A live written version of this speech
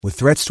With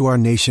threats to our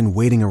nation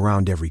waiting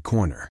around every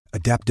corner,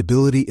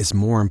 adaptability is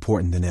more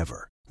important than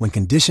ever. When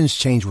conditions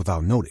change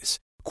without notice,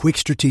 quick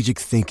strategic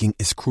thinking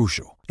is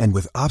crucial. And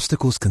with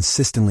obstacles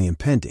consistently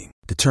impending,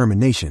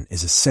 determination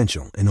is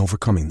essential in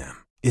overcoming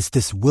them. It's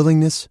this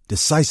willingness,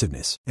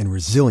 decisiveness, and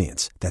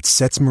resilience that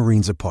sets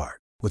Marines apart.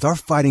 With our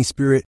fighting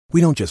spirit, we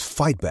don't just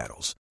fight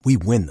battles, we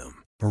win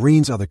them.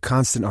 Marines are the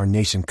constant our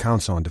nation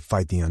counts on to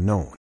fight the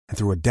unknown. And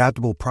through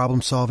adaptable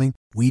problem solving,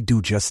 we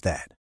do just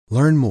that.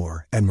 Learn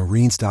more at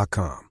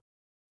marines.com.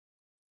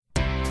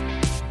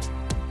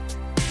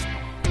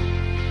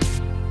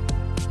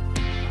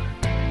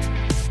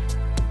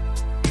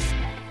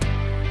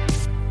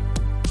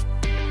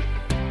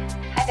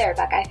 Hi there,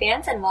 Buckeye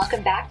fans, and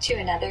welcome back to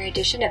another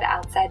edition of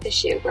Outside the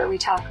Shoe, where we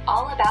talk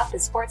all about the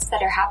sports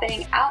that are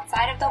happening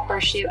outside of the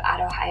horseshoe at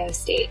Ohio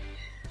State.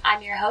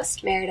 I'm your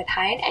host, Meredith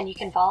Hein, and you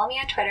can follow me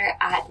on Twitter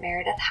at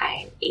Meredith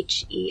Hein,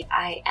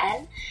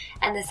 H-E-I-N,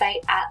 and the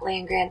site at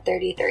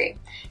LandGrant33.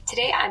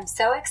 Today, I'm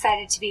so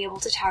excited to be able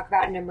to talk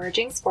about an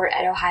emerging sport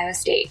at Ohio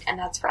State, and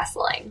that's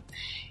wrestling.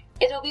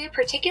 It'll be a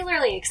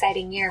particularly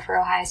exciting year for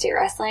Ohio State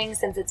wrestling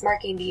since it's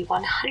marking the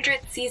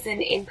 100th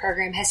season in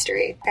program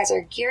history. You guys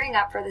are gearing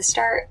up for the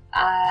start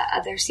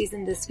of their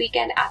season this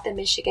weekend at the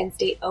Michigan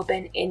State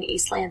Open in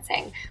East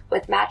Lansing,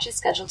 with matches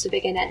scheduled to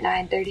begin at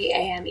 9:30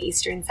 a.m.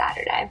 Eastern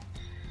Saturday.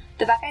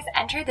 The Buckeyes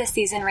entered this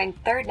season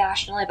ranked third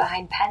nationally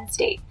behind Penn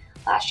State,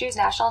 last year's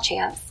national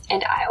champs,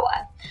 and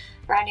Iowa.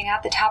 Rounding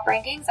out the top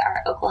rankings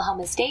are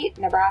Oklahoma State,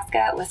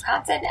 Nebraska,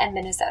 Wisconsin, and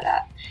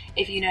Minnesota.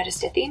 If you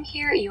noticed a theme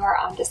here, you are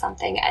onto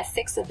something, as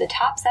 6 of the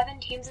top 7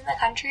 teams in the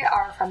country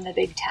are from the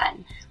Big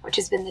Ten, which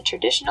has been the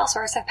traditional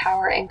source of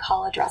power in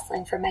college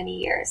wrestling for many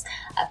years.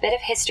 A bit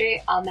of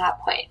history on that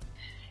point.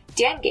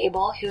 Dan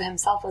Gable, who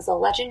himself was a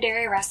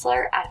legendary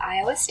wrestler at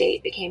Iowa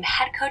State, became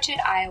head coach at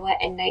Iowa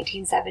in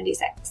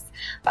 1976.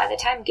 By the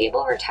time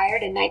Gable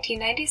retired in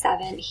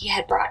 1997, he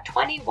had brought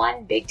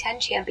 21 Big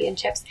Ten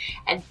championships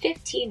and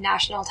 15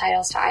 national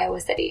titles to Iowa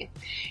City.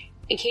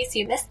 In case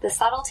you missed the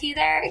subtlety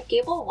there,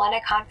 Gable won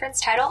a conference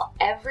title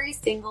every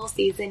single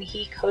season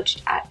he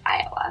coached at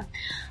Iowa.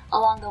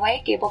 Along the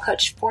way, Gable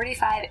coached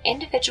 45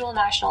 individual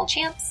national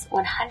champs,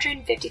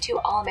 152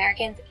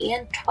 All-Americans,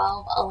 and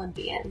 12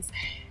 Olympians.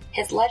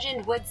 His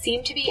legend would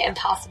seem to be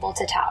impossible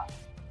to top.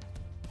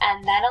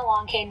 And then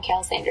along came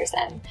Cael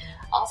Sanderson.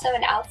 Also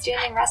an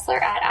outstanding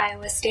wrestler at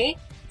Iowa State,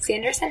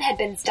 Sanderson had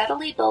been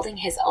steadily building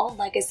his own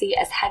legacy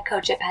as head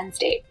coach at Penn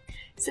State.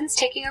 Since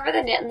taking over the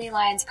Nittany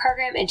Lions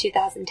program in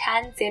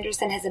 2010,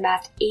 Sanderson has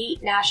amassed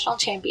 8 national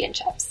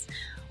championships.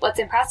 What's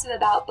impressive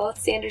about both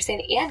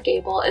Sanderson and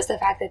Gable is the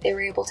fact that they were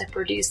able to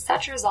produce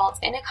such results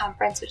in a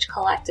conference which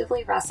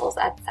collectively wrestles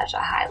at such a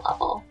high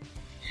level.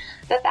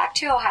 But back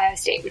to Ohio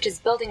State, which is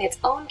building its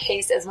own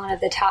case as one of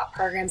the top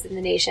programs in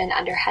the nation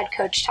under head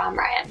coach Tom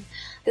Ryan.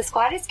 The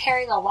squad is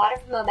carrying a lot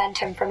of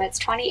momentum from its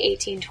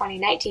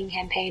 2018-2019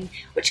 campaign,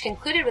 which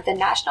concluded with a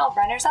national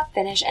runners-up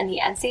finish in the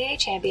NCAA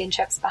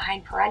championships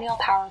behind perennial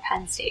power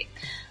Penn State.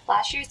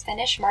 Last year's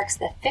finish marks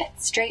the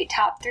 5th straight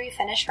top 3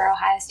 finish for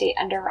Ohio State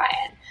under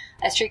Ryan,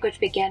 a streak which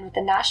began with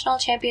the national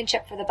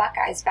championship for the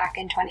Buckeyes back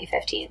in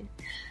 2015.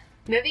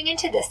 Moving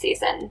into this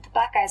season, the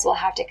Buckeyes will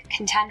have to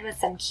contend with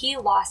some key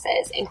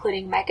losses,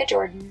 including Micah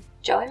Jordan,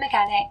 Joey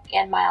McKenna,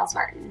 and Miles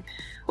Martin.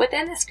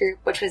 Within this group,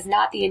 which was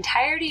not the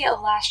entirety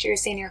of last year's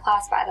senior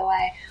class, by the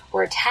way,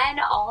 were 10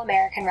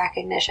 All-American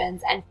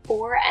recognitions and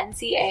 4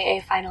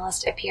 NCAA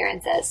finalist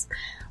appearances.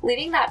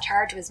 Leading that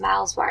charge was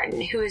Miles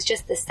Martin, who is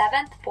just the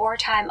 7th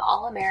 4-time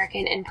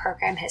All-American in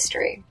program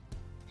history.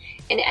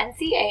 An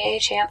NCAA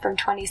champ from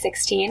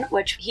 2016,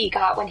 which he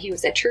got when he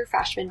was a true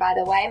freshman, by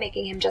the way,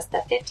 making him just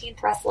the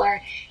 15th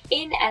wrestler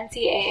in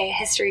NCAA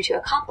history to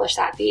accomplish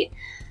that feat,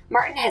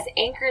 Martin has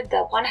anchored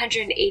the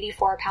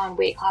 184-pound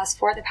weight class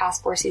for the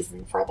past 4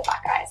 seasons for the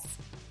Buckeyes.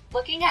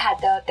 Looking ahead,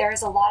 though, there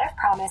is a lot of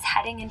promise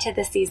heading into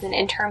the season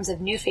in terms of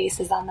new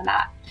faces on the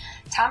mat.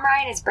 Tom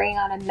Ryan is bringing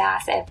on a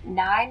massive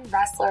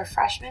 9-wrestler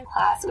freshman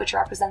class, which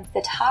represents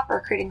the top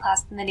recruiting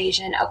class in the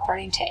nation,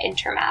 according to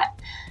Intermat.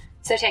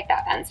 So take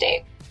that, Penn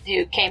State,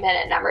 who came in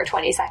at number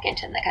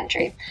 22nd in the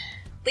country.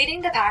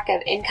 Leading the pack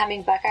of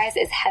incoming Buckeyes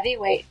is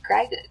heavyweight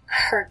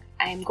Kergvliet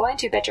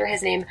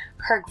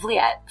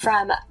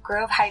from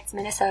Grove Heights,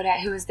 Minnesota,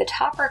 who is the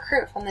top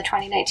recruit from the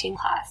 2019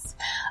 class.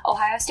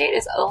 Ohio State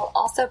is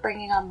also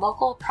bringing on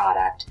local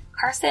product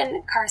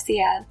Carson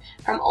Garcia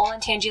from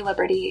Olentangy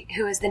Liberty,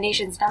 who is the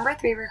nation's number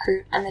 3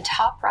 recruit and the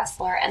top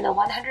wrestler in the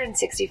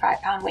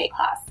 165-pound weight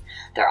class.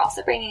 They're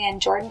also bringing in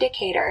Jordan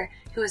Decatur,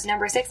 who is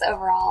number 6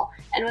 overall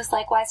and was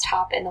likewise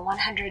top in the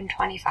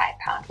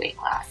 125-pound weight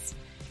class.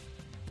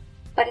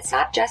 But it's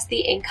not just the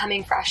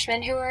incoming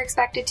freshmen who are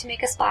expected to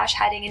make a splash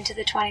heading into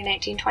the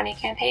 2019-20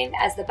 campaign,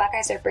 as the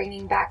Buckeyes are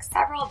bringing back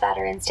several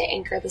veterans to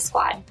anchor the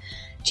squad.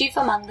 Chief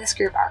among this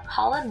group are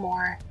Colin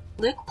Moore,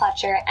 Luke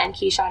Pletcher, and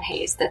Keyshawn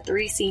Hayes, the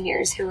 3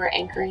 seniors who are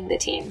anchoring the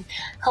team.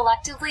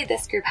 Collectively,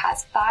 this group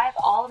has 5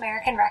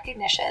 All-American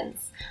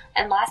recognitions,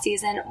 and last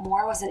season,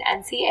 Moore was an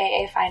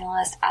NCAA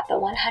finalist at the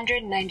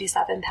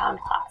 197-pound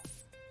class.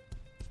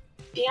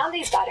 Beyond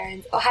these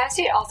veterans, Ohio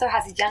State also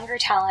has younger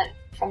talent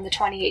from the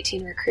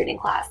 2018 recruiting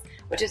class,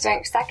 which is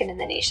ranked second in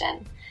the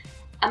nation.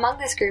 Among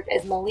this group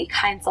is Malik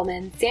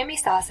Heinzelman, Sammy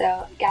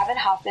Sasso, Gavin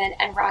Hoffman,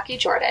 and Rocky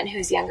Jordan,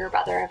 who's younger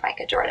brother of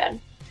Micah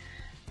Jordan.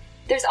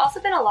 There's also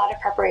been a lot of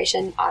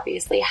preparation,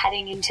 obviously,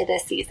 heading into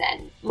this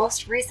season.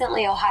 Most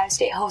recently, Ohio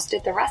State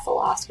hosted the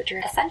Wrestle-Offs, which are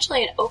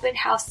essentially an open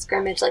house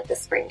scrimmage like the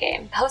spring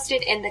game,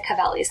 hosted in the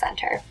Covelli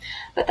Center.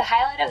 But the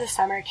highlight of the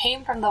summer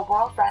came from the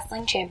World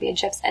Wrestling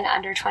Championships and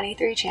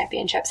Under-23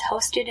 Championships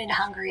hosted in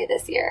Hungary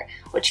this year,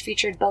 which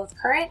featured both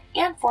current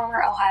and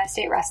former Ohio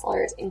State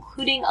wrestlers,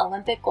 including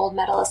Olympic gold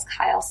medalist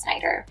Kyle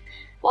Snyder.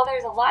 While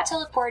there's a lot to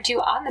look forward to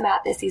on the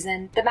mat this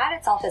season, the mat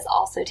itself is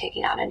also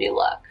taking on a new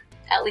look,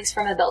 at least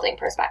from a building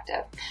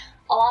perspective.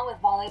 Along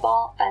with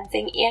volleyball,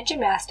 fencing, and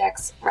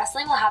gymnastics,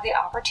 wrestling will have the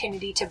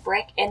opportunity to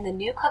break in the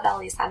new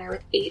Covelli Center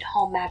with 8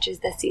 home matches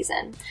this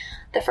season.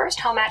 The first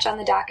home match on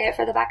the docket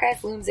for the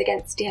Buckeyes looms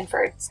against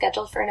Stanford,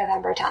 scheduled for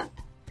November 10th.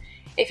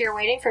 If you're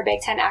waiting for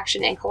Big Ten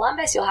action in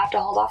Columbus, you'll have to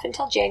hold off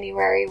until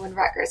January when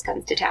Rutgers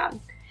comes to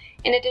town.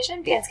 In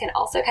addition, fans can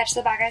also catch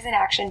the Buckeyes in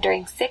action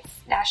during 6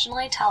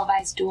 nationally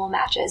televised dual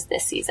matches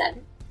this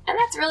season. And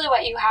that's really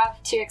what you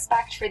have to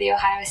expect for the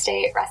Ohio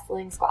State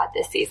wrestling squad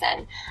this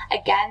season.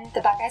 Again,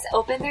 the Buckeyes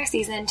open their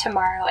season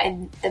tomorrow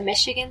in the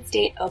Michigan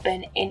State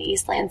Open in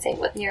East Lansing,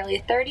 with nearly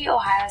 30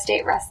 Ohio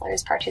State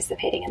wrestlers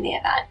participating in the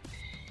event.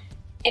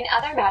 In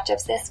other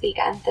matchups this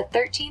weekend, the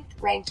 13th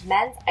ranked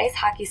men's ice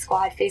hockey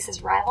squad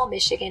faces rival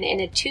Michigan in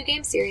a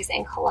 2-game series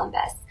in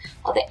Columbus,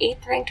 while the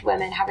 8th ranked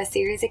women have a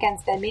series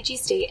against Bemidji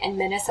State in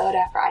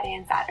Minnesota Friday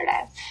and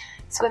Saturday.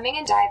 Swimming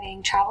and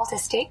diving travel to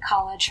State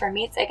College for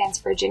meets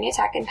against Virginia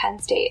Tech and Penn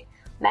State.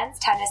 Men's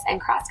tennis and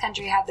cross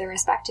country have their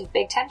respective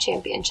Big Ten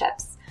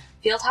championships.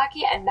 Field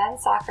hockey and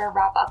men's soccer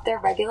wrap up their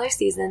regular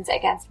seasons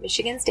against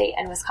Michigan State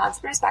and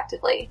Wisconsin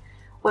respectively.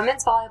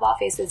 Women's volleyball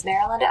faces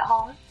Maryland at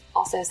home,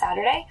 also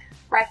Saturday.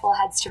 Rifle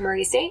heads to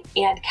Murray State,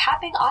 and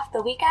capping off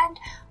the weekend,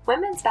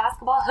 women's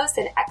basketball hosts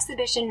an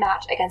exhibition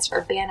match against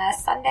Urbana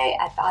Sunday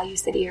at Value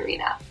City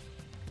Arena.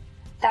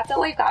 That's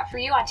what we've got for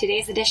you on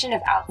today's edition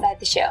of Outside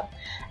the Show.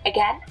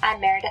 Again, I'm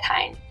Meredith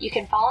Hine. You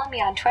can follow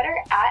me on Twitter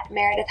at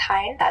Meredith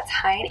Hine, that's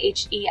Hine,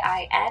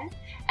 H-E-I-N,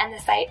 and the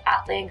site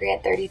at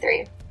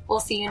LandGrant33. We'll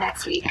see you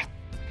next week.